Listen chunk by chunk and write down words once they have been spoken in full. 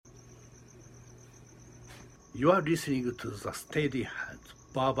You are listening to the Steady Hands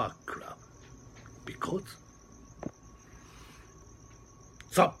Barber Club because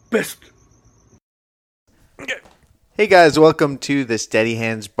the best. Hey guys, welcome to the Steady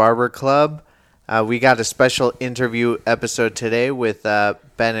Hands Barber Club. We got a special interview episode today with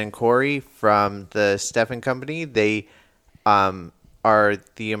Ben and Corey from the Steffen Company. They are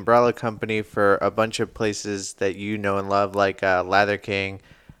the umbrella company for a bunch of places that you know and love, like Lather King,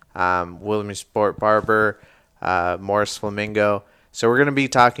 Williamsport Barber, Morris Flamingo. So we're going to be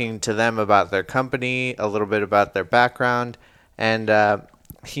talking to them about their company, a little bit about their background, and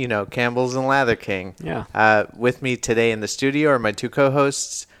Campbell's and Lather King. Yeah. With me today in the studio are my two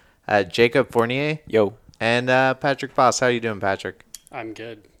co-hosts, Jacob Fournier. Yo. And Patrick Boss. How you doing, Patrick? I'm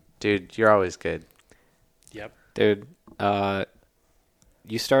good. Dude, you're always good. Yep. Dude,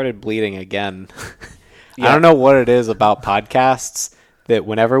 you started bleeding again. Yeah. I don't know what it is about podcasts that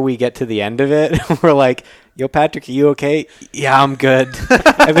whenever we get to the end of it, we're like, yo, Patrick, are you okay? Yeah, I'm good.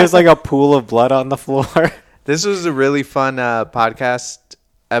 And there's like a pool of blood on the floor. This was a really fun podcast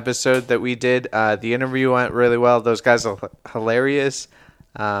episode that we did. The interview went really well. Those guys are hilarious.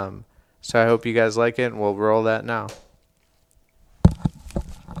 So I hope you guys like it, and we'll roll that now.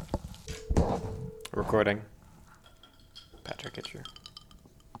 Recording. Patrick, it's your...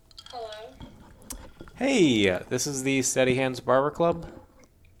 Hello. Hey, this is the Steady Hands Barber Club.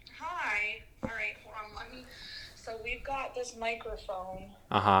 Hi. All right, hold on. So we've got this microphone.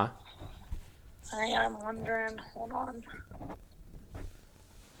 Uh-huh. I'm wondering, hold on.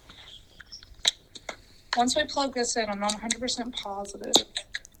 Once we plug this in, I'm not 100% positive.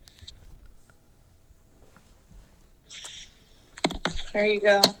 There you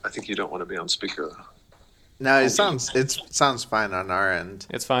go. I think you don't want to be on speaker, though. No, it sounds fine on our end.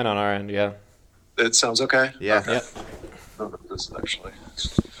 It's fine on our end, yeah. It sounds okay? Yeah. Okay. Yep. I don't know if this is actually...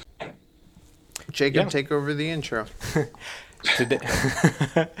 Jacob, Yeah. take over the intro.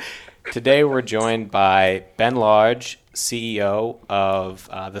 Today we're joined by Ben Large, CEO of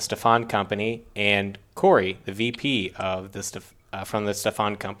the Steffen Company, and Corey, the VP of from the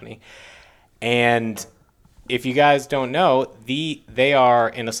Steffen Company. And if you guys don't know, they are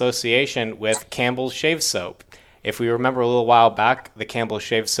in association with Campbell's Shave Soap. If we remember a little while back, the Campbell's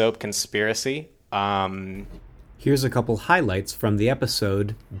Shave Soap conspiracy. Here's a couple highlights from the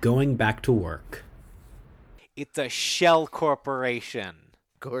episode, Going Back to Work. It's a shell corporation.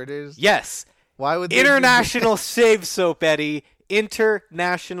 Gorders? Yes. Why would they International Shave Soap, Eddie.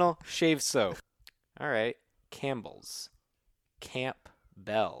 International Shave Soap. All right. Campbell's.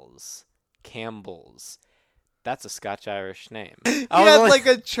 Campbell's. Campbell's. That's a Scotch-Irish name. You had like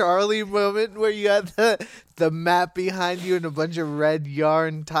a Charlie moment where you had the map behind you and a bunch of red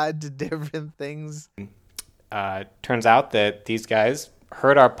yarn tied to different things. Turns out that these guys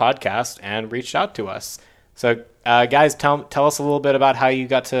heard our podcast and reached out to us. So, guys, tell us a little bit about how you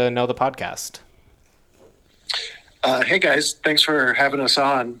got to know the podcast. Hey, guys. Thanks for having us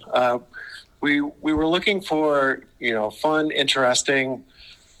on. We were looking for, fun, interesting,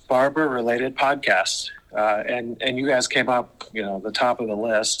 barber-related podcasts. And you guys came up, the top of the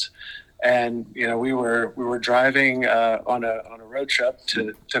list. And, we were driving on a road trip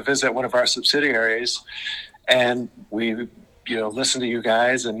to visit one of our subsidiaries. And we, listened to you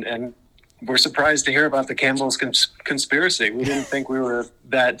guys and we're surprised to hear about the Campbell's conspiracy. We didn't think we were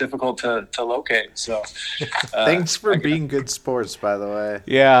that difficult to locate. So thanks for being good sports, by the way.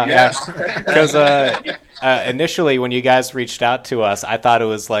 Yeah. Because initially when you guys reached out to us, I thought it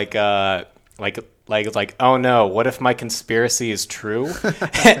was like, oh no, what if my conspiracy is true?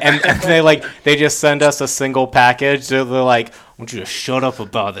 and they just send us a single package. They're like, I want you to shut up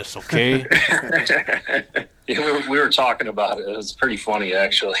about this, okay? Yeah, we were talking about it. It was pretty funny,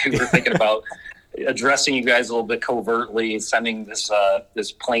 actually. We were thinking about addressing you guys a little bit covertly, sending this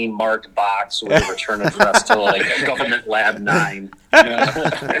plain marked box with a return address to like Government Lab 9. We're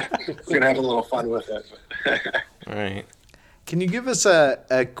going to have a little fun with it. All right. Can you give us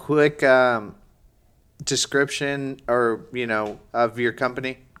a quick description or, of your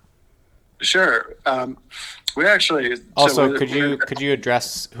company? Sure. We actually... Also, could you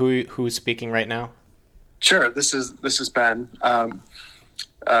address who's speaking right now? Sure. This is Ben. The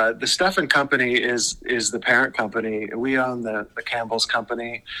Steffen Company is the parent company. We own the Campbell's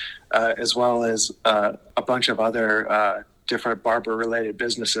Company, as well as a bunch of other different barber-related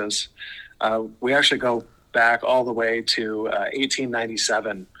businesses. We actually go back all the way to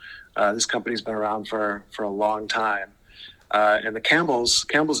 1897. This company's been around for a long time. And the Campbell's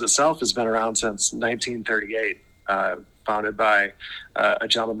itself has been around since 1938. Founded by a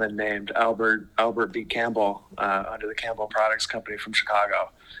gentleman named Albert B. Campbell under the Campbell Products Company from Chicago.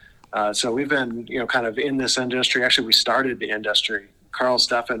 So we've been, kind of in this industry. Actually, we started the industry. Carl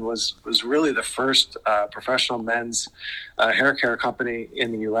Steffen was really the first professional men's hair care company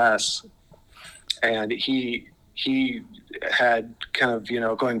in the U.S. And he had kind of,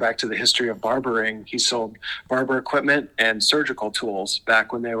 going back to the history of barbering, he sold barber equipment and surgical tools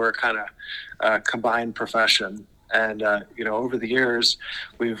back when they were kind of a combined profession. And, over the years,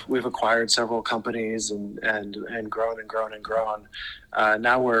 we've acquired several companies and grown and grown and grown.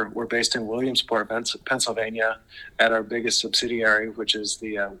 Now we're based in Williamsport, Pennsylvania, at our biggest subsidiary, which is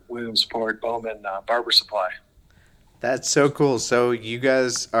the Williamsport Bowman Barber Supply. That's so cool. So you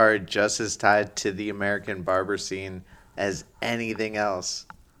guys are just as tied to the American barber scene as anything else.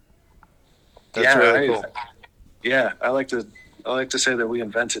 That's really cool. Yeah, I like to say that we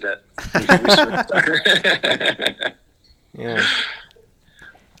invented it. Yeah.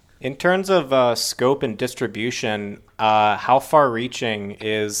 In terms of scope and distribution, how far-reaching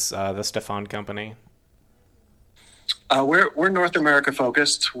is the Stefan Company? We're North America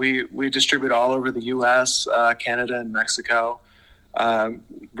focused. We distribute all over the U.S., Canada, and Mexico.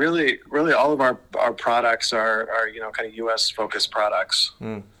 Really, all of our products are kind of U.S. focused products.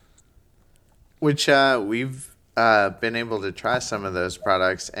 Which we've been able to try some of those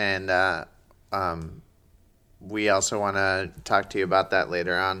products, and we also want to talk to you about that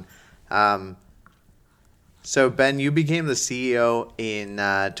later on. So Ben, you became the CEO in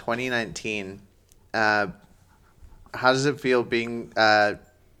 2019. How does it feel being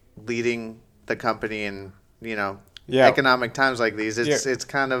leading the company in economic times like these? It's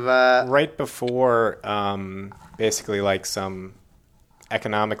kind of right before basically like some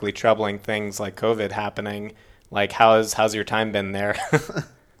economically troubling things like COVID happening. Like how's your time been there?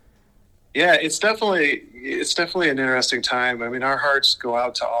 Yeah, it's definitely an interesting time. I mean, our hearts go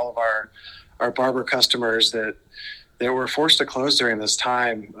out to all of our barber customers that were forced to close during this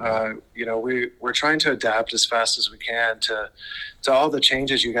time. We're trying to adapt as fast as we can to all the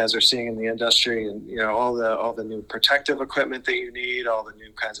changes you guys are seeing in the industry, and all the new protective equipment that you need, all the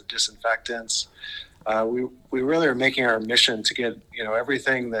new kinds of disinfectants. We really are making our mission to get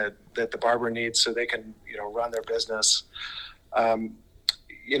everything that the barber needs so they can run their business.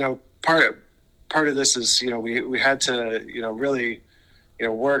 Part of this is we had to really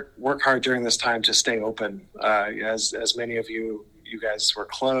work hard during this time to stay open. As many of you guys were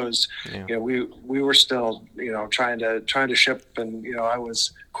closed, we were still trying to ship, and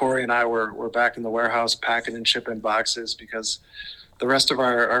Corey and I were back in the warehouse packing and shipping boxes because the rest of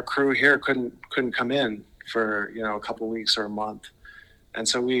our crew here couldn't come in for a couple weeks or a month. And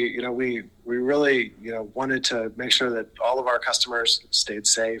so we really wanted to make sure that all of our customers stayed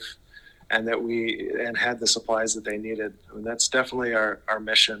safe and that we had the supplies that they needed. I mean, that's definitely our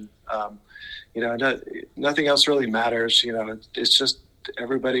mission. Nothing else really matters. It's just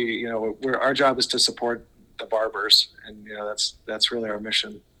everybody. Our job is to support the barbers, and that's really our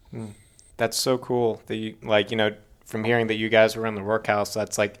mission. That's so cool that you from hearing that you guys were in the workhouse.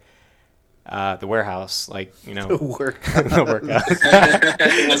 That's like the warehouse, the workhouse.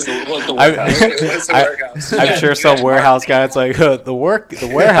 I'm sure some warehouse guy, it's like the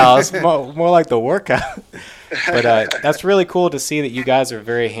warehouse, more like the workout. But that's really cool to see that you guys are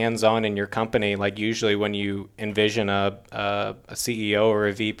very hands-on in your company. Like usually when you envision a CEO or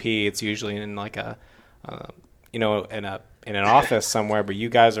a VP, it's usually in like in an office somewhere. But you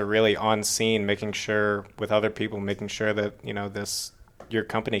guys are really on scene, making sure with other people, making sure that your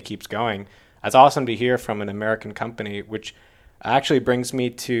company keeps going. That's awesome to hear from an American company, which actually brings me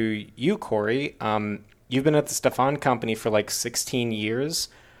to you, Corey. You've been at the Stefan Company for like 16 years,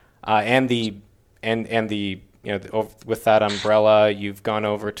 with that umbrella, you've gone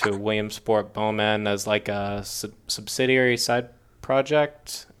over to Williamsport Bowman as like a subsidiary side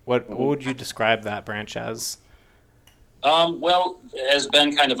project. What would you describe that branch as? Well, as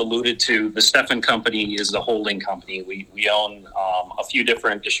Ben kind of alluded to, the Stefan Company is the holding company. We own a few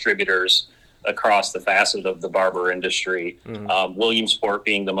different distributors across the facet of the barber industry. Williamsport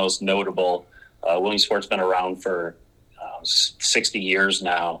being the most notable. Williamsport's been around for 60 years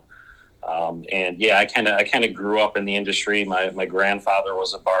now. I kind of grew up in the industry. My grandfather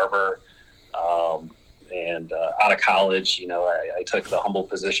was a barber. And out of college, I took the humble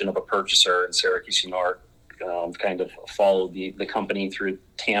position of a purchaser in Syracuse, New York. Kind of followed the company through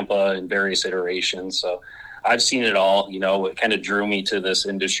Tampa in various iterations. So I've seen it all. What kind of drew me to this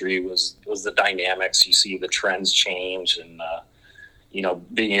industry was the dynamics. You see the trends change, and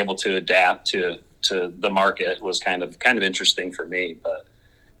being able to adapt to the market was kind of interesting for me. But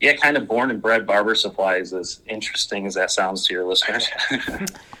yeah, kind of born and bred barber supplies, as interesting as that sounds to your listeners.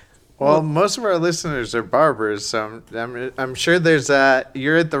 Well, most of our listeners are barbers, so I'm sure there's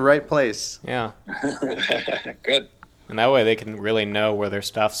you're at the right place. Yeah. Good. And that way they can really know where their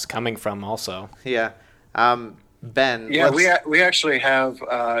stuff's coming from also. Yeah. Ben. Yeah, we actually have,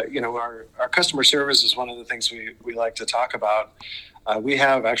 our customer service is one of the things we like to talk about. We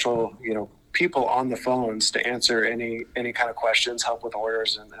have actual, people on the phones to answer any kind of questions, help with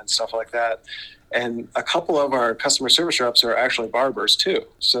orders and stuff like that. And a couple of our customer service reps are actually barbers too.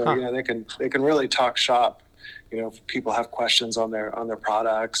 So, they can really talk shop. If people have questions on their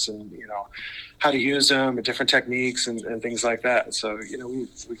products and, how to use them and different techniques and things like that. So,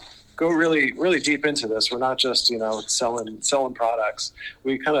 we go really, really deep into this. We're not just, selling products.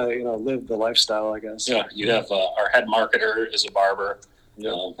 We kind of, live the lifestyle, I guess. Yeah, you have our head marketer is a barber.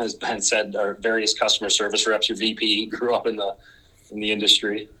 As Ben said, our various customer service reps, your VP grew up in the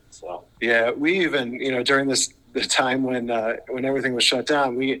industry. So yeah, we even, during the time when everything was shut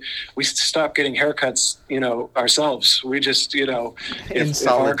down, we stopped getting haircuts, ourselves. We just, if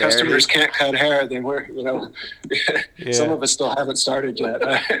our customers can't cut hair, then we're, some of us still haven't started yet.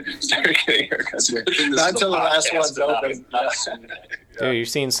 Started getting haircuts here. Not until the last one's open.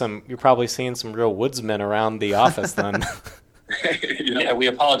 Dude, you're probably seeing some real woodsmen around the office then. Yeah, we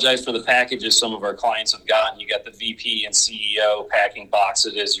apologize for the packages some of our clients have gotten. You got the VP and CEO packing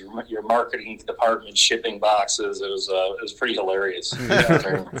boxes, your marketing department shipping boxes. It was pretty hilarious.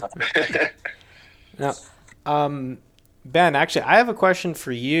 Now, Ben, actually, I have a question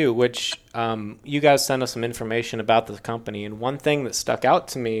for you, which you guys sent us some information about the company, and one thing that stuck out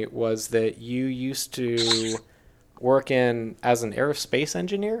to me was that you used to work as an aerospace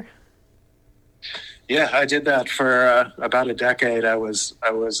engineer. Yeah, I did that for about a decade. I was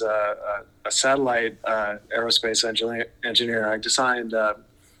a satellite aerospace engineer. I designed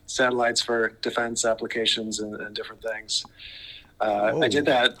satellites for defense applications and different things. I did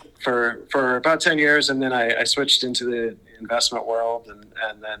that for about 10 years, and then I switched into the investment world,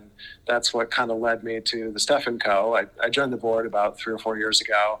 and then that's what kind of led me to the Steffen Co. I joined the board about 3 or 4 years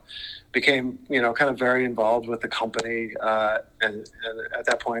ago. Became, kind of very involved with the company. And at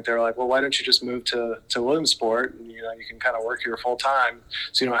that point, they were like, well, why don't you just move to Williamsport? And, you can kind of work here full time,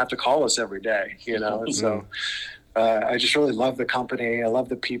 so you don't have to call us every day, And so I just really love the company. I love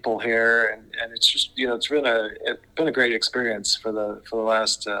the people here. And it's just, it's been a great experience for the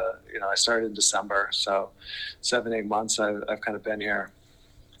last, I started in December. So 7-8 months I've kind of been here.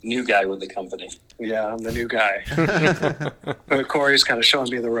 New guy with the company. Yeah, I'm the new guy. But Corey's kind of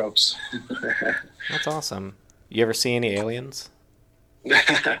showing me the ropes. That's awesome. You ever see any aliens?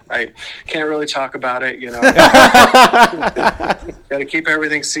 I can't really talk about it, Got to keep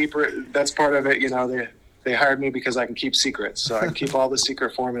everything secret. That's part of it, They hired me because I can keep secrets. So I can keep all the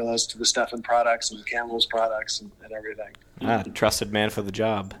secret formulas to the Steffen products and the Campbell's products and everything. Trusted man for the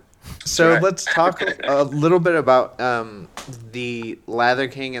job. So let's talk a little bit about the Lather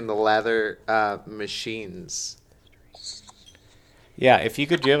King and the Lather machines. Yeah, if you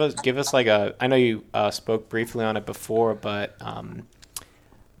could give us like I know you spoke briefly on it before, but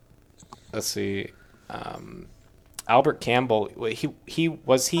let's see, Albert Campbell, he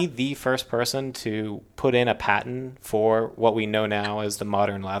was the first person to put in a patent for what we know now as the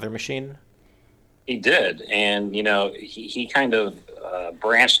modern lather machine? He did, and he kind of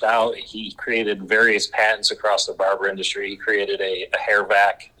branched out. He created various patents across the barber industry. He created a hair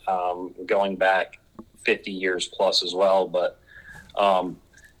vac going back 50 years plus as well. But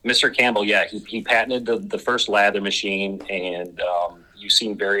Mr. Campbell, he patented the first lather machine, and you've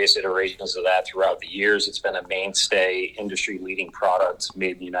seen various iterations of that throughout the years. It's been a mainstay, industry-leading product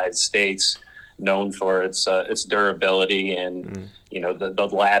made in the United States, known for its durability, and the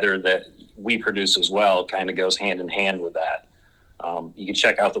lather that we produce as well kind of goes hand in hand with that. You can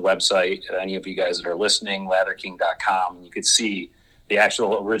check out the website, any of you guys that are listening, latherking.com, and you could see the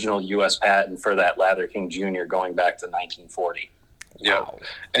actual original U.S. patent for that Lather King Jr. going back to 1940. Yeah, wow.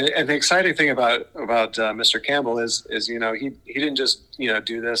 And the exciting thing about Mr. Campbell is he didn't just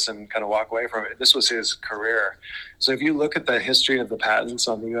do this and kind of walk away from it. This was his career. So if you look at the history of the patents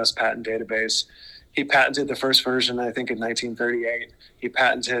on the U.S. patent database, he patented the first version, I think, in 1938. He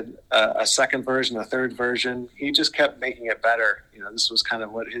patented a second version, a third version. He just kept making it better. This was kind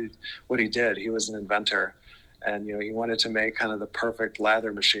of what he did. He was an inventor, and he wanted to make kind of the perfect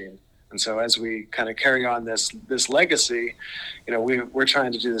lather machine. And so as we kind of carry on this legacy, we're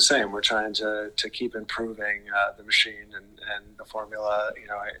trying to do the same. We're trying to keep improving the machine and the formula,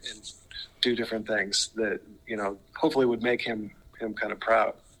 and do different things that hopefully would make him kind of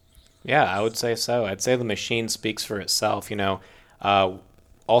proud. Yeah, I would say so. I'd say the machine speaks for itself.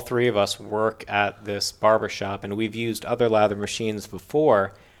 All three of us work at this barbershop, and we've used other lather machines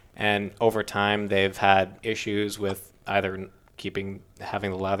before, And over time, they've had issues with either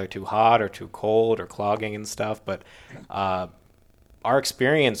having the leather too hot or too cold or clogging and stuff. But our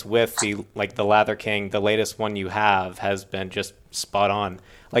experience with the Lather King, the latest one you have, has been just spot on.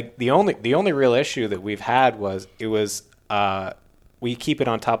 Like the only real issue that we've had was we keep it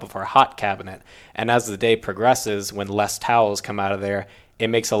on top of our hot cabinet, and as the day progresses, when less towels come out of there, it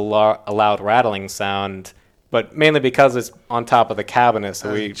makes a loud rattling sound. But mainly because it's on top of the cabinet,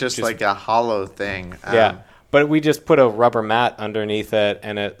 so we just like a hollow thing. Yeah, but we just put a rubber mat underneath it,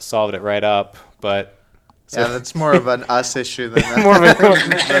 and it solved it right up. But yeah, that's more of an us issue than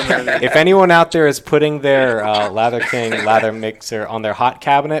if anyone out there is putting their Lather King lather mixer on their hot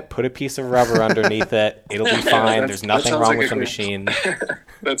cabinet, put a piece of rubber underneath it. It'll be fine. There's nothing wrong with the machine.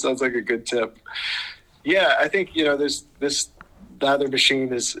 That sounds like a good tip. Yeah, I think this lather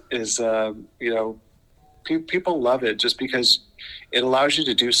machine is people love it just because it allows you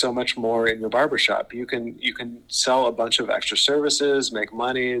to do so much more in your barbershop. You can sell a bunch of extra services, make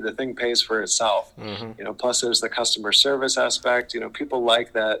money. The thing pays for itself. Mm-hmm. Plus there's the customer service aspect. People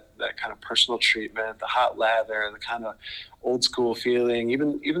like that kind of personal treatment, the hot lather, the kind of old school feeling,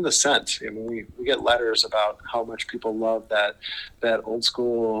 even the scent. I mean, we get letters about how much people love that old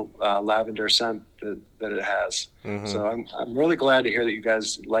school lavender scent that it has. Mm-hmm. So I'm really glad to hear that you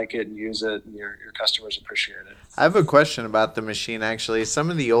guys like it and use it, and your customers appreciate it. I have a question about the machine, actually. Some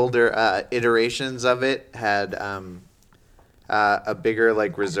of the older iterations of it had a bigger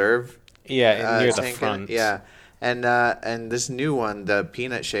reserve. Yeah, near the front. Yeah, and this new one, the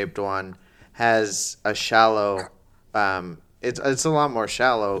peanut-shaped one, has a shallow. It's a lot more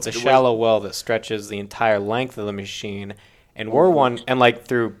shallow. It's a shallow well that stretches the entire length of the machine, and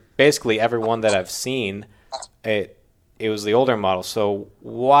through basically every one that I've seen, it was the older model. So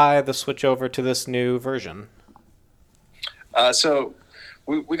why the switch over to this new version? So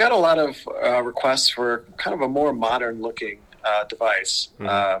we got a lot of requests for kind of a more modern looking device.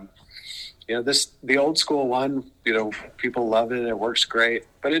 Mm-hmm. The old school one, people love it. It works great,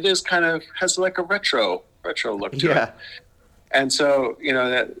 but it is has like a retro look to it. And so,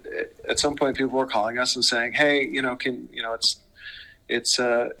 that at some point people were calling us and saying, hey, it's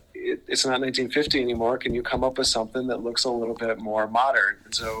not 1950 anymore. Can you come up with something that looks a little bit more modern?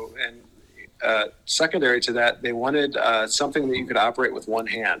 And so, secondary to that, they wanted something that you could operate with one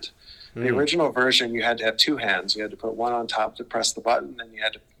hand. The original version, you had to have two hands. You had to put one on top to press the button, and you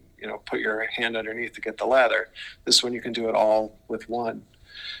had to, put your hand underneath to get the lather. This one, you can do it all with one.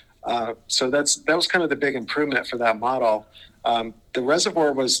 So that was kind of the big improvement for that model. The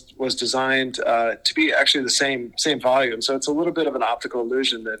reservoir was designed to be actually the same volume. So it's a little bit of an optical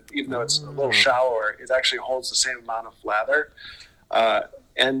illusion that even though it's a little shallower, it actually holds the same amount of lather.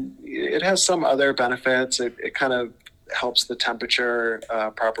 And it has some other benefits. It kind of helps the temperature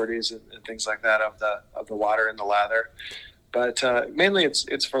properties and things like that of the water in the lather. But mainly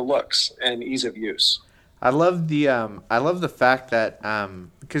it's for looks and ease of use. I love the fact that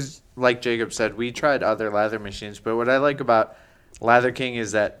because like Jacob said, we tried other lather machines, but what I like about Lather King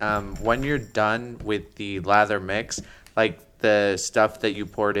is that when you're done with the lather mix, the stuff that you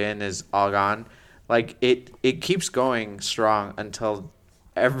poured in is all gone. It keeps going strong until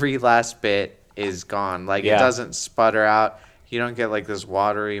every last bit is gone. It doesn't sputter out. You don't get this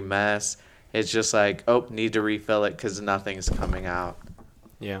watery mess. It's just need to refill it because nothing's coming out.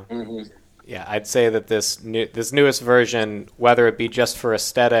 Yeah. Mm-hmm. Yeah, I'd say that this newest version, whether it be just for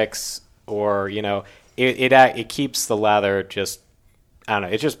aesthetics or it keeps the lather just, I don't know,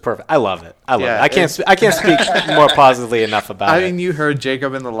 it's just perfect. I love it. I love it. I can't speak more positively enough about it. I mean, you heard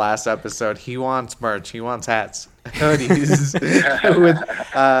Jacob in the last episode. He wants merch. He wants hats, hoodies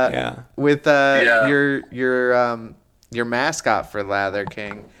your mascot for Lather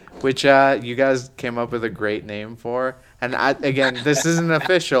King, which you guys came up with a great name for. And again, this isn't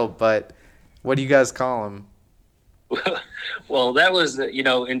official, but what do you guys call him? Well, that was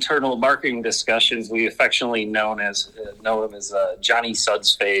internal marketing discussions. We affectionately know him as Johnny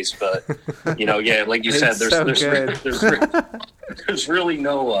Suds Face, but like you said, there's really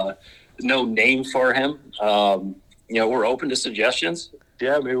no name for him. We're open to suggestions.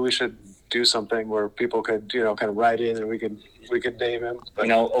 Yeah, maybe we should do something where people could kind of write in and we could name him.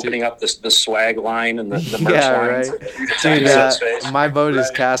 But, opening up the swag line and the merch lines. Right. Dude, my vote is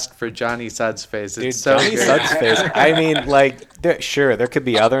cast for Johnny Suds Face. It's Johnny Suds Face. I mean, there could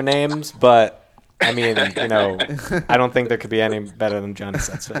be other names, but I mean, I don't think there could be any better than Johnny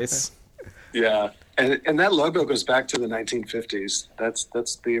Suds Face. Yeah. And that logo goes back to the 1950s.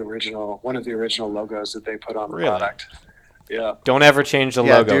 That's the original, one of the original logos that they put on the product. Yeah. Don't ever change the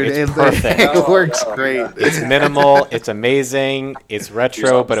Yeah, logo. dude, It's it, perfect. it works no, great. yeah. It's minimal. It's amazing. It's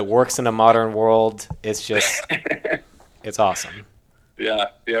retro, but it works in a modern world. It's just, it's awesome. Yeah.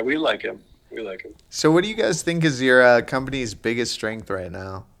 We like him. We like him. So, what do you guys think is your company's biggest strength right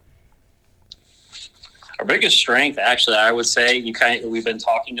now? Our biggest strength, actually, I would say, we've been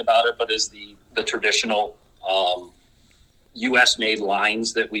talking about it, but is the traditional U.S. made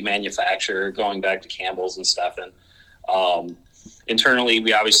lines that we manufacture, going back to Campbell's and stuff. And internally,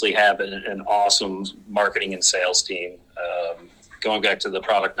 we obviously have an awesome marketing and sales team. Going back to the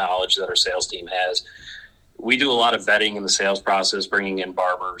product knowledge that our sales team has, we do a lot of vetting in the sales process, bringing in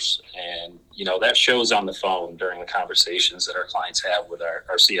barbers, and that shows on the phone during the conversations that our clients have with our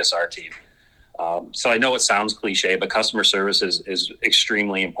CSR team. So I know it sounds cliche, but customer service is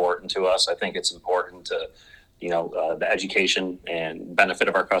extremely important to us. I think it's important to, the education and benefit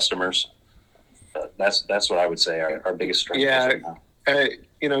of our customers. That's what I would say our biggest strength is right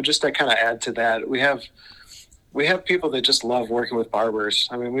now. Just to kind of add to that, we have people that just love working with barbers.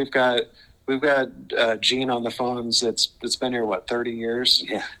 I mean, we've got Gene on the phones that's been here 30 years.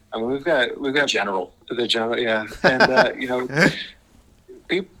 Yeah. I mean, we've got the general, yeah, and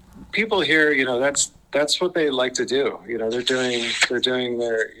people here, that's what they like to do. They're doing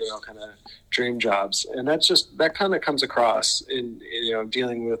their kind of dream jobs, and that kind of comes across in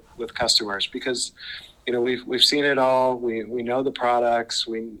dealing with customers, because we've seen it all. We know the products.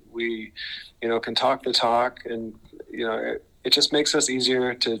 We can talk the talk, and it just makes us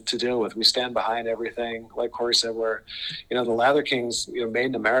easier to deal with. We stand behind everything. Like Corey said, we're the Lather King's made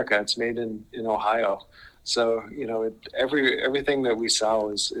in America. It's made in Ohio. So, everything that we sell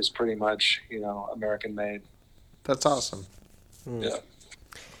is pretty much, American made. That's awesome. Yeah.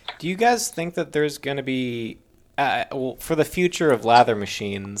 Do you guys think that there's going to be, for the future of lather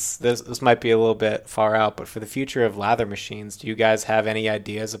machines, this might be a little bit far out, but for the future of lather machines, do you guys have any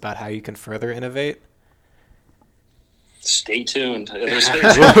ideas about how you can further innovate? Stay tuned. There's on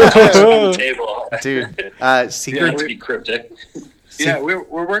the table. Dude, secret. To be cryptic. Yeah, we're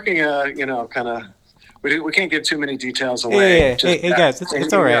working, kind of. We can't give too many details away. Hey guys,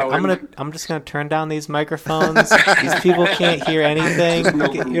 it's all right. I'm just gonna turn down these microphones. These people can't hear anything.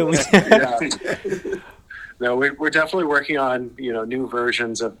 No, we're definitely working on new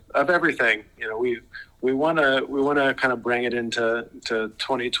versions of everything. We want to kind of bring it into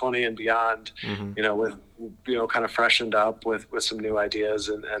 2020 and beyond. Mm-hmm. With kind of freshened up with some new ideas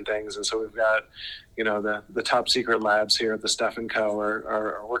and things. And so we've got the top secret labs here at the Steph & Co.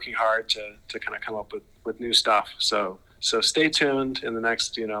 are working hard to kind of come up with new stuff. So stay tuned in the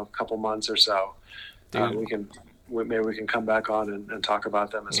next couple months or so. Maybe we can come back on and talk about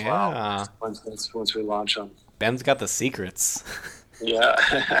them as well once we launch them. Ben's got the secrets. Yeah.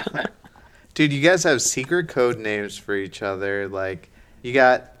 Dude, you guys have secret code names for each other. Like, you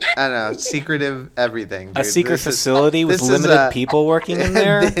got, I don't know, secretive everything. Dude. A secret facility with limited people working in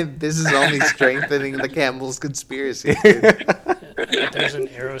there? This is only strengthening the Campbell's conspiracy, dude. There's an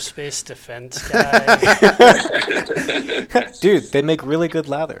aerospace defense guy. Dude, they make really good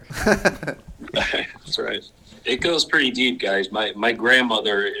lather. That's right. It goes pretty deep, guys. My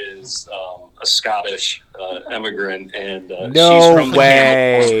grandmother is a Scottish immigrant, and she's from the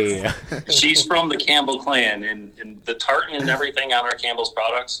Campbell. She's from the Campbell clan, and the tartan and everything on our Campbell's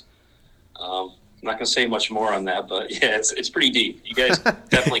products. I'm not going to say much more on that, but yeah, it's pretty deep. You guys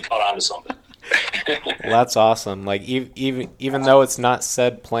definitely caught on to something. Well, that's awesome. Like even though it's not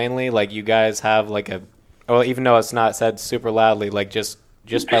said plainly, like you guys have even though it's not said super loudly, like just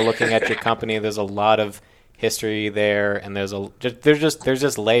by looking at your company, there's a lot of history there, and there's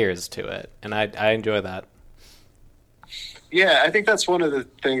just layers to it, and I enjoy that. Yeah, I think that's one of the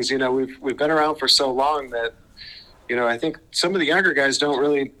things. We've been around for so long that I think some of the younger guys don't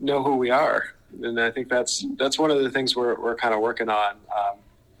really know who we are, and I think that's one of the things we're kind of working on.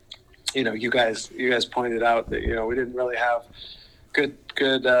 You guys pointed out that we didn't really have good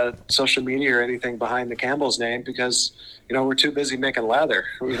social media or anything behind the Campbell's name because we're too busy making lather.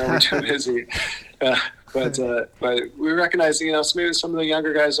 We're too busy. But we recognize, maybe some of the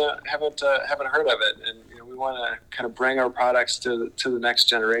younger guys haven't heard of it, and we want to kind of bring our products to the next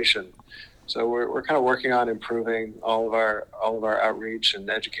generation. So we're kind of working on improving all of our outreach and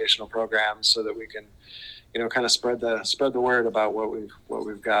educational programs so that we can, kind of spread the word about what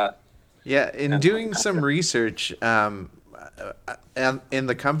we've got. Yeah, in doing some research in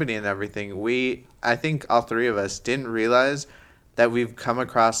the company and everything, I think all three of us didn't realize that we've come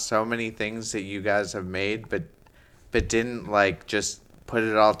across so many things that you guys have made, but didn't just put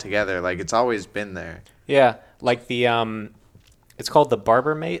it all together. Like, it's always been there. Yeah, like the it's called the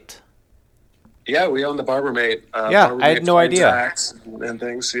Barber Mate. Yeah, we own the Barbermate. Yeah, I had no idea. Tax and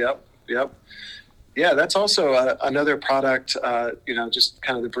things. Yep. Yeah, that's also another product. Just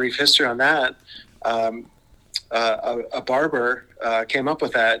kind of the brief history on that. A barber came up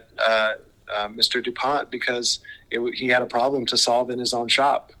with that, Mr. DuPont, because he had a problem to solve in his own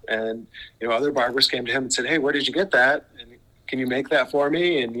shop, and other barbers came to him and said, "Hey, where did you get that? And can you make that for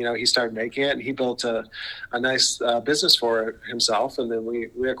me?" And he started making it, and he built a nice business for himself. And then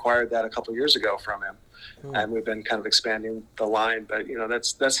we acquired that a couple of years ago from him, and we've been kind of expanding the line. But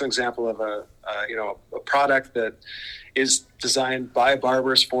that's an example of a product that is designed by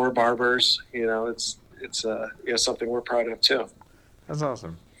barbers for barbers. It's something we're proud of too. That's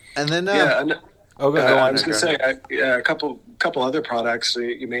awesome. And then go on. I was going to say a couple other products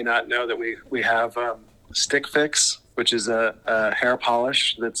you may not know that we have. Stick Fix, which is a hair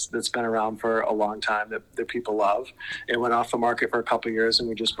polish that's been around for a long time that people love. It went off the market for a couple of years, and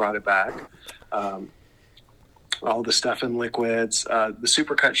we just brought it back. All the Stefan liquids, the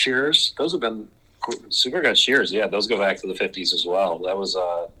Supercut shears, those have been cool. Supercut shears, yeah, those go back to the 50s as well. That was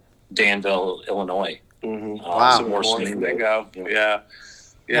Danville, Illinois. Mm-hmm. Wow. More bingo. Yeah.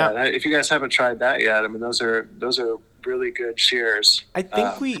 If you guys haven't tried that yet, I mean, those are really good shears. I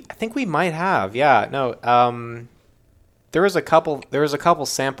think we might have. Yeah. No. There was a couple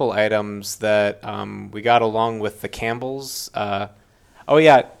sample items that we got along with the Campbell's. To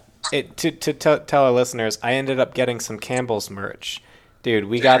tell our listeners, I ended up getting some Campbell's merch. Dude,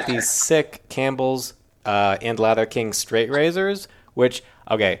 we got these sick Campbell's and Lather King straight razors, which,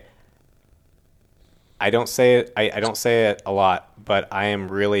 okay, I don't say it a lot, but I am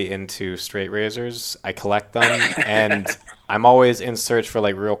really into straight razors. I collect them, and I'm always in search for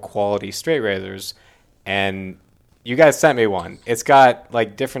like real quality straight razors. And you guys sent me one. It's got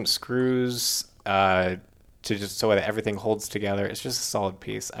like different screws to just so that everything holds together. It's just a solid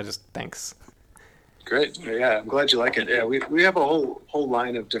piece. Thanks. Great. Yeah, I'm glad you like it. Yeah, we have a whole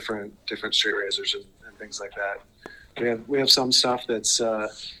line of different straight razors and things like that. We have some stuff that's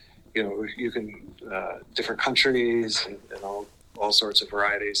you can different countries and all sorts of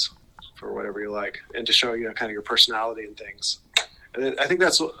varieties for whatever you like, and to show kind of your personality and things. And I think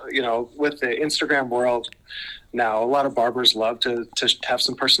that's with the Instagram world now, a lot of barbers love to have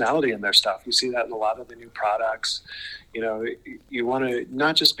some personality in their stuff. You see that in a lot of the new products. You want to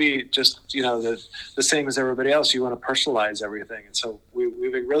not just be the same as everybody else. You want to personalize everything, and so we've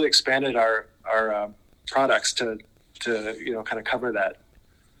really expanded our products to kind of cover that.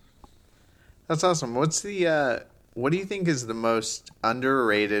 That's awesome. What do you think is the most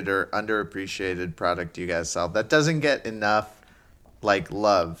underrated or underappreciated product you guys sell that doesn't get enough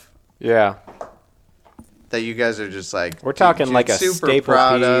love? Yeah. That you guys are just like, we're talking like a staple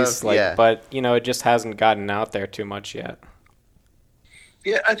piece, yeah. But it just hasn't gotten out there too much yet.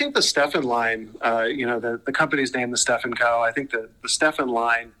 Yeah, I think the Stefan line, the company's name, the Stefan Co. I think the Stefan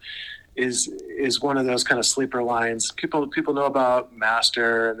line is one of those kind of sleeper lines. People know about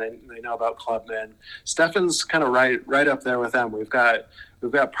Master, and they know about Clubman. Stefan's kind of right up there with them. We've got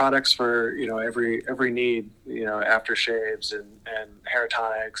products for every need, aftershaves and hair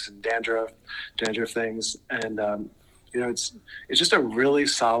tonics and dandruff things, and it's just a really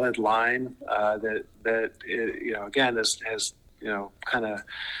solid line that again has kind of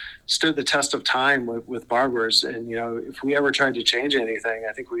stood the test of time with barbers. And if we ever tried to change anything,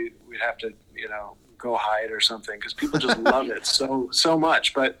 I think we'd have to go hide or something, because people just love it so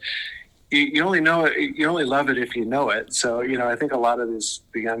much. But you only know it, you only love it if you know it. So I think a lot of the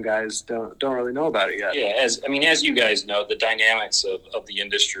young guys don't really know about it yet. Yeah, as you guys know, the dynamics of the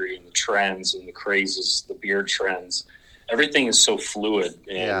industry and the trends and the crazes, the beard trends, everything is so fluid.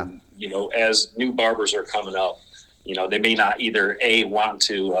 And as new barbers are coming up, they may not either want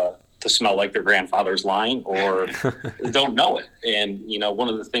to smell like their grandfather's line, or don't know it. And one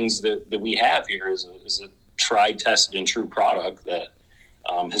of the things that we have here is a tried, tested, and true product that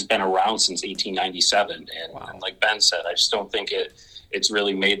has been around since 1897. And like Ben said, I just don't think it's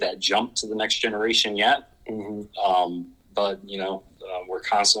really made that jump to the next generation yet. Mm-hmm. But we're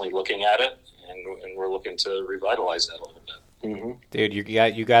constantly looking at it, and we're looking to revitalize that a little bit. Mm-hmm. Dude,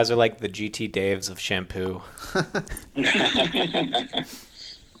 you guys are like the GT Daves of shampoo.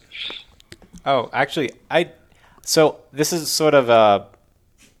 Oh, actually, so this is sort of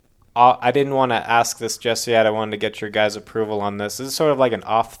I didn't want to ask this just yet. I wanted to get your guys' approval on this. This is sort of like an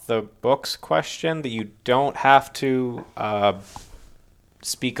off-the-books question that you don't have to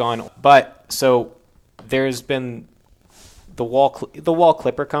speak on. But so there's been the Wall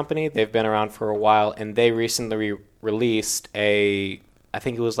Clipper Company. They've been around for a while, and they recently released I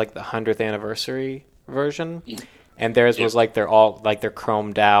think it was like the 100th anniversary version. And theirs was like their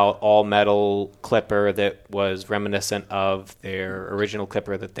chromed out all metal clipper that was reminiscent of their original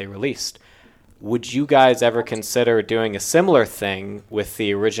clipper that they released. Would you guys ever consider doing a similar thing with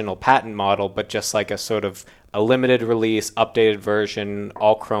the original patent model, but just like a sort of a limited release, updated version,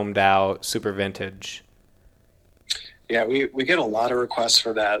 all chromed out, super vintage? Yeah, we get a lot of requests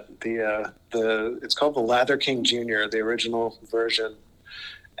for that. It's called the Lather King Jr., the original version,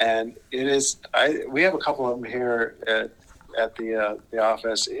 and it is. We have a couple of them here at the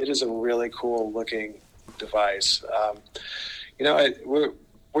office. It is a really cool looking device.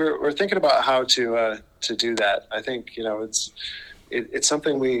 We're thinking about how to do that. I think it's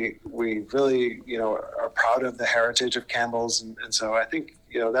something we really are proud of the heritage of Campbell's, and so I think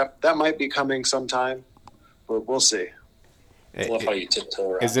that might be coming sometime, but we'll see. I love how you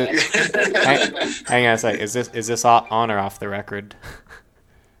tiptoe around. Is it? hang on a sec. Is this on or off the record?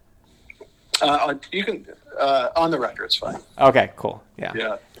 You can on the record. It's fine. Okay, cool. Yeah.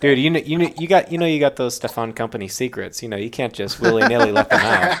 Yeah. Dude, you got those Stefan Company secrets. You can't just willy nilly let them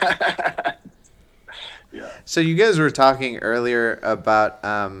out. Yeah. So you guys were talking earlier about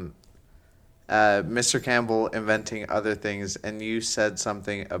Mr. Campbell inventing other things, and you said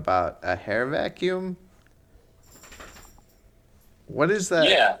something about a hair vacuum. What is that?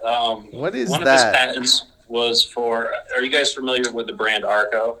 Yeah. What is one that? One of his patents was for. Are you guys familiar with the brand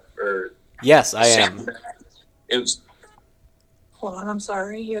Arco? Or Yes, I am. It was. Hold on, I'm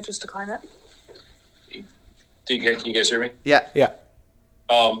sorry. You just decline it. Can you guys hear me? Yeah. Yeah.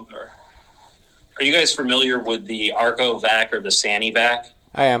 Are you guys familiar with the Arco vac or the Sani vac?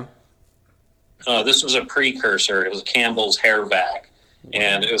 I am. This was a precursor. It was Campbell's hair vac.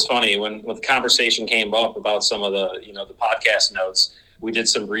 And it was funny when the conversation came up about some of the the podcast notes. We did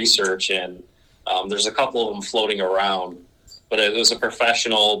some research, and there's a couple of them floating around. But it was a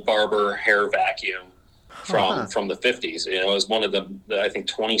professional barber hair vacuum from the 50s. It was one of the I think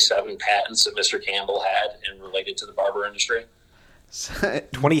 27 patents that Mr. Campbell had and related to the barber industry.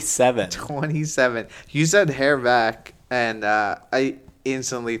 27. 27. You said hair vac, and I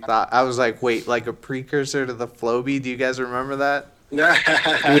instantly thought, I was like, wait, like a precursor to the Flowbee? Do you guys remember that? Dude,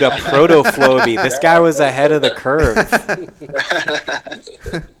 a proto Flowbee. This guy was ahead of the curve.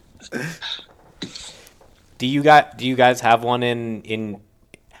 Do you guys have one in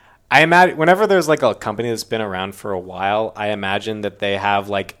I imagine whenever there's like a company that's been around for a while, I imagine that they have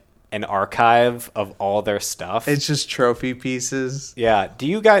like an archive of all their stuff. It's just trophy pieces. Yeah. Do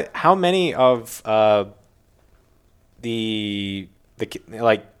you guys? How many of the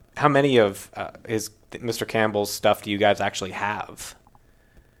how many of his Mr. Campbell's stuff do you guys actually have?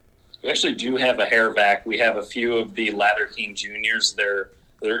 We actually do have a hair vac. We have a few of the Lather King Juniors. They're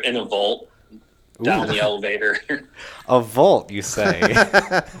in a vault down the elevator. A vault, you say?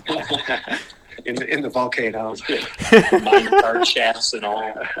 in the volcano. Mine card shafts and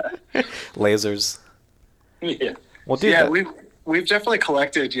all. Lasers. Yeah. Well, dude, Yeah, we've definitely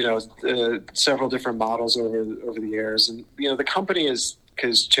collected several different models over the years, and the company has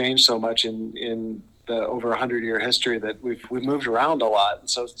changed so much in the over 100-year history that we've moved around a lot, and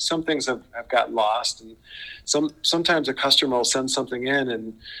so some things have gotten lost, and sometimes a customer will send something in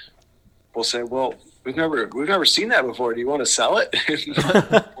and we'll say, well, we've never seen that before. Do you want to sell it?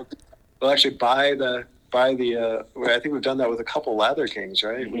 We'll actually buy the. I think we've done that with a couple Lather Kings,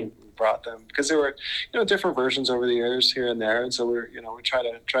 right? Mm-hmm. We brought them because there were different versions over the years here and there, and so we try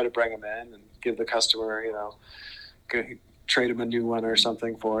to bring them in and give the customer trade them a new one or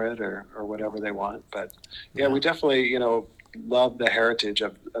something for it or whatever they want. But yeah, we definitely love the heritage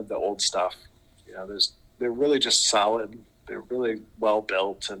of the old stuff. They're really just solid. They're really well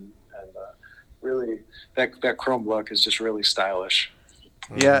built and really that chrome look is just really stylish.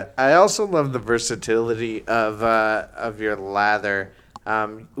 Yeah, I also love the versatility of your lather.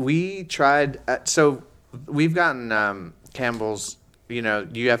 We tried, so we've gotten Campbell's.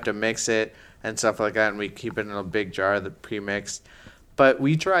 You have to mix it and stuff like that, and we keep it in a big jar that pre-mixed. But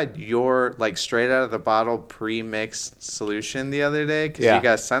we tried your straight out of the bottle pre-mixed solution the other day because you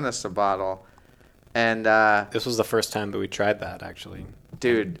guys sent us a bottle, and this was the first time that we tried that actually.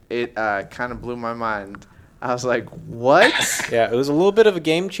 Dude, it kind of blew my mind. I was like, what? Yeah, it was a little bit of a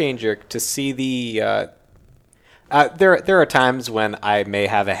game changer to see the... there are times when I may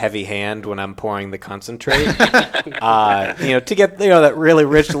have a heavy hand when I'm pouring the concentrate, to get that really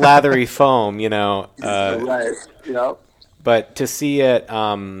rich lathery foam, Right. Yep. But to see it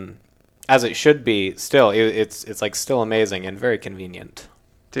as it should be, still it's still amazing and very convenient.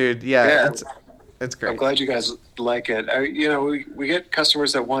 Dude, It's great. I'm glad you guys like it. We get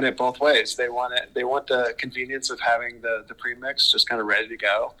customers that want it both ways. They want the convenience of having the premix just kind of ready to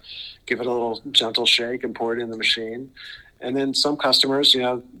go. Give it a little gentle shake and pour it in the machine. And then some customers,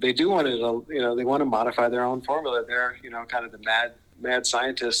 they do want it. They want to modify their own formula. They're kind of the mad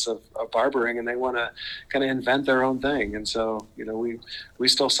scientists of barbering, and they want to kind of invent their own thing. And so we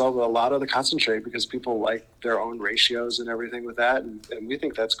still sell a lot of the concentrate because people like their own ratios and everything with that, and we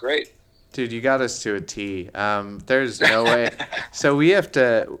think that's great. Dude, you got us to a T. There's no way. So we have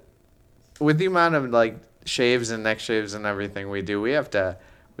to, with the amount of like shaves and neck shaves and everything we do, we have to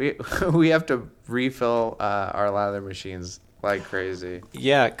refill our lather machines like crazy.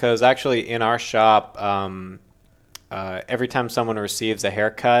 Yeah, because actually in our shop, every time someone receives a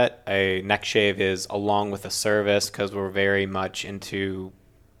haircut, a neck shave is along with a service, because we're very much into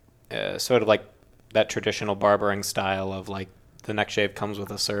sort of like that traditional barbering style of like the neck shave comes with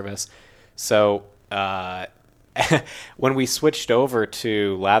a service. So when we switched over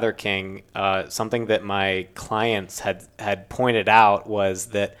to Lather King, something that my clients had pointed out was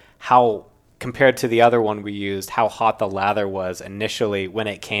that how, compared to the other one we used, how hot the lather was initially when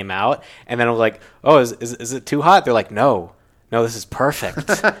it came out. And then I was like, oh, is it too hot? They're like, no, this is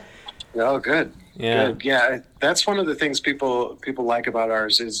perfect. Oh, good. Yeah. Good. Yeah. That's one of the things people like about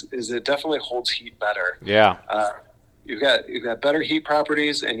ours is it definitely holds heat better. Yeah. You've got better heat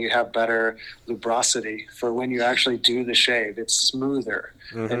properties, and you have better lubrosity for when you actually do the shave. It's smoother.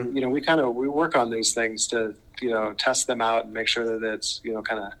 Mm-hmm. And we work on these things to test them out and make sure that it's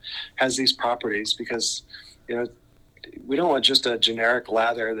kind of has these properties, because we don't want just a generic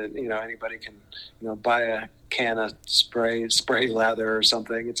lather that anybody can buy a can of spray lather or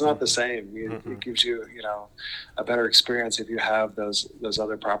something. It's not the same. It gives you a better experience if you have those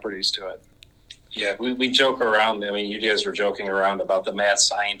other properties to it. Yeah, we joke around. I mean, you guys were joking around about the mad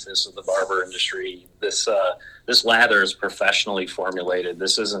scientists of the barber industry. This lather is professionally formulated.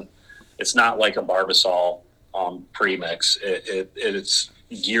 It's not like a Barbasol premix. It's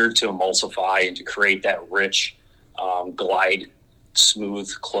geared to emulsify and to create that rich, glide,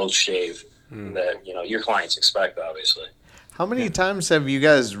 smooth, close shave that your clients expect, obviously. How many times have you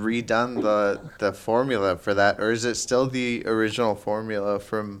guys redone the formula for that, or is it still the original formula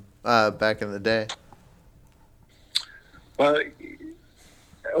from back in the day? Well,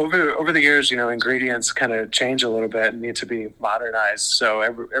 over the years, ingredients kind of change a little bit and need to be modernized. So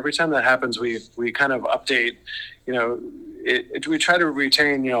every time that happens, we kind of update. We try to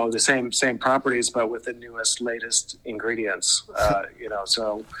retain the same properties, but with the latest ingredients.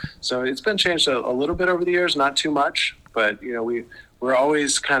 So it's been changed a little bit over the years, not too much, but we're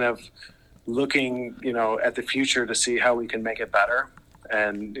always kind of looking at the future to see how we can make it better.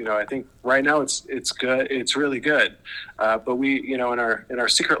 And I think right now it's good. It's really good. But we in our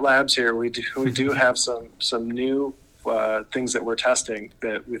secret labs here, we do have some new things that we're testing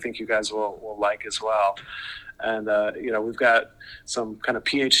that we think you guys will like as well. And we've got some kind of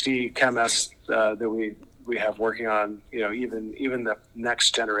PhD chemists that we have working on even the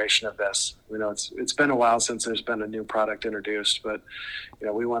next generation of this. It's been a while since there's been a new product introduced, but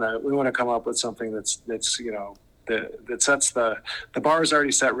we want to come up with something that's that sets the bar is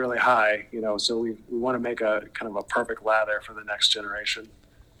already set really high, so we want to make a kind of a perfect lather for the next generation.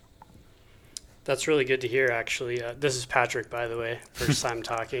 That's really good to hear, actually. This is Patrick, by the way. First time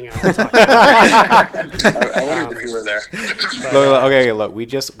talking. I wondered if you were there. Look,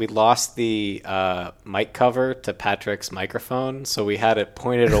 we lost the mic cover to Patrick's microphone, so we had it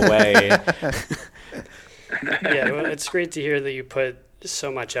pointed away. Yeah, well, it's great to hear that you put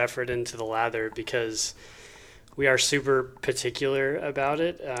so much effort into the lather, because we are super particular about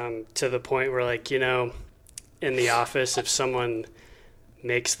it, to the point where, in the office, if someone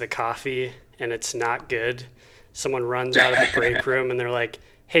makes the coffee and it's not good, someone runs out of the break room and they're like,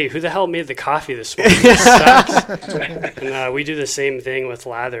 hey, who the hell made the coffee this morning? This sucks. And we do the same thing with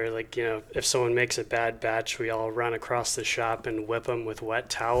lather. If someone makes a bad batch, we all run across the shop and whip them with wet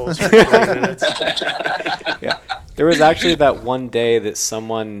towels for 20 minutes. Yeah. There was actually that one day that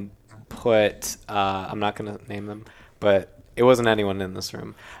someone put, I'm not going to name them, but it wasn't anyone in this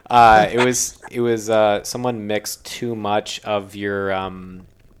room. It was someone mixed too much of your,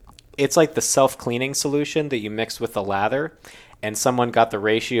 it's like the self-cleaning solution that you mix with the lather, and someone got the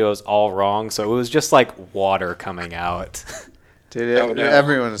ratios all wrong, so it was just like water coming out. Dude,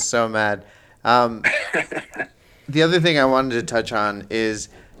 everyone is so mad. The other thing I wanted to touch on is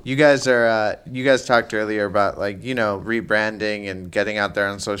you guys talked earlier about rebranding and getting out there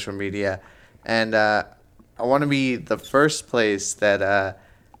on social media, and I want to be the first place that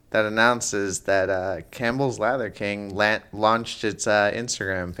announces that Campbell's Lather King launched its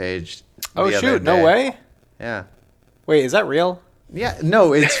Instagram page. Oh, the other shoot. No day. way. Yeah. Wait, is that real? Yeah.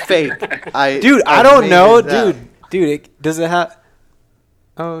 No, it's fake. Dude, I don't know. Dude, does it have...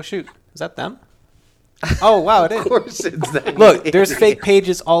 Oh, shoot. Is that them? Oh, wow, it is. Of course it's that. Look, there's fake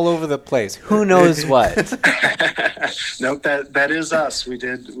pages all over the place. Who knows what? Nope, that is us. We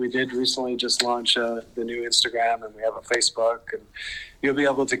did recently just launch the new Instagram, and we have a Facebook, and you'll be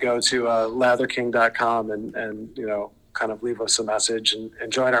able to go to latherking.com and kind of leave us a message and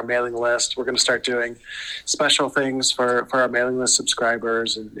join our mailing list. We're going to start doing special things for our mailing list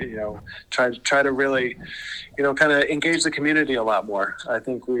subscribers, and try to really kind of engage the community a lot more. I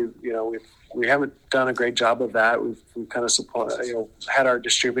think we haven't done a great job of that. We've kind of had our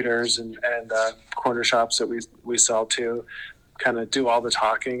distributors and corner shops that we sell to kind of do all the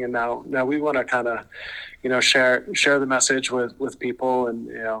talking, and now we want to kind of share the message with people, and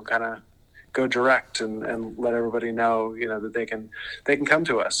kind of go direct and let everybody know that they can come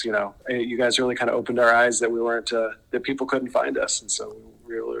to us. You guys really kind of opened our eyes that we weren't that people couldn't find us, and so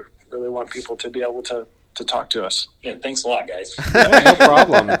we really want people to be able to talk to us. Yeah, thanks a lot, guys. No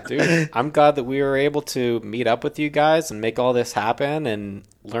problem, dude. I'm glad that we were able to meet up with you guys and make all this happen and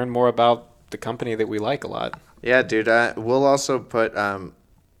learn more about the company that we like a lot. Yeah, dude. We'll also put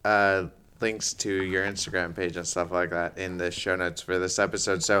links to your Instagram page and stuff like that in the show notes for this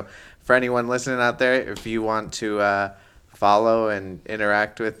episode. So for anyone listening out there, if you want to follow and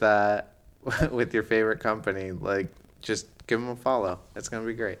interact with with your favorite company, just give them a follow. It's going to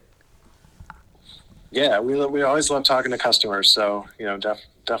be great. Yeah, we always love talking to customers. So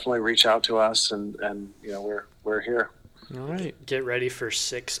definitely reach out to us, and we're here. All right. Get ready for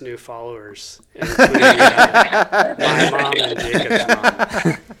 6 new followers, including my mom and Jacob's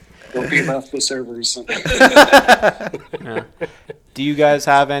mom. Don't be left with servers. Yeah. Do you guys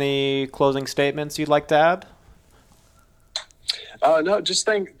have any closing statements you'd like to add? No, just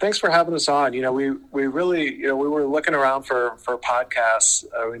thanks for having us on. We really, we were looking around for podcasts.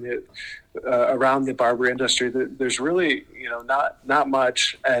 Around the barber industry, there's really, not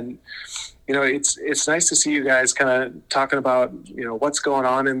much. And, it's nice to see you guys kind of talking about, what's going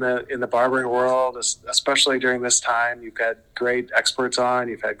on in the barbering world, especially during this time. You've got great experts on,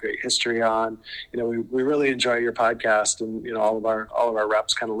 you've had great history on. We really enjoy your podcast, and, all of our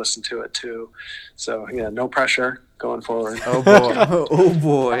reps kind of listen to it too. So, no pressure going forward. Oh boy. Oh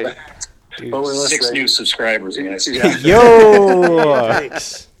boy. Dude, But we're 6 listening. new subscribers, guys. Yeah. Yo!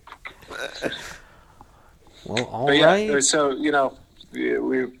 Thanks. Well, all But right. so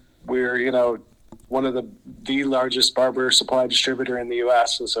we're one of the largest barber supply distributor in the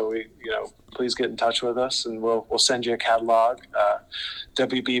U.S., and so we please get in touch with us, and we'll send you a catalog.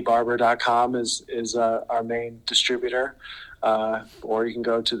 WBbarber.com is our main distributor, or you can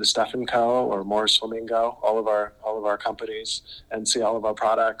go to the Steph & Co. or Morris Flamingo, all of our companies, and see all of our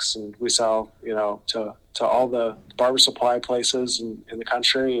products. And we sell to all the barber supply places in the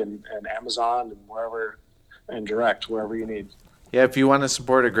country, and Amazon, and wherever, and direct wherever you need. Yeah, if you want to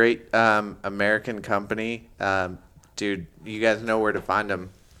support a great American company, dude, you guys know where to find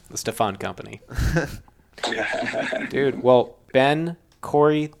them. The Stefan Company. Dude, well, Ben,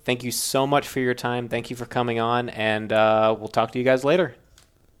 Corey, thank you so much for your time. Thank you for coming on, and we'll talk to you guys later.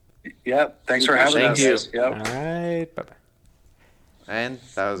 Yeah, thanks for having Thank us. you. All Yep. right. Bye-bye. And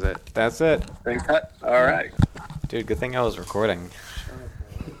that was it. That's it. Thanks. All right. Dude, good thing I was recording.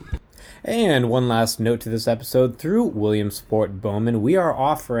 And one last note to this episode, through Williamsport Bowman, we are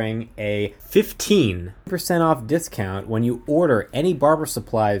offering a 15% off discount when you order any barber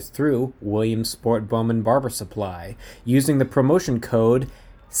supplies through Williamsport Bowman Barber Supply using the promotion code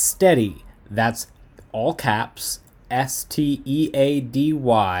STEADY. That's all caps, STEADY,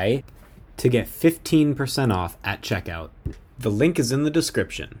 to get 15% off at checkout. The link is in the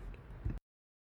description.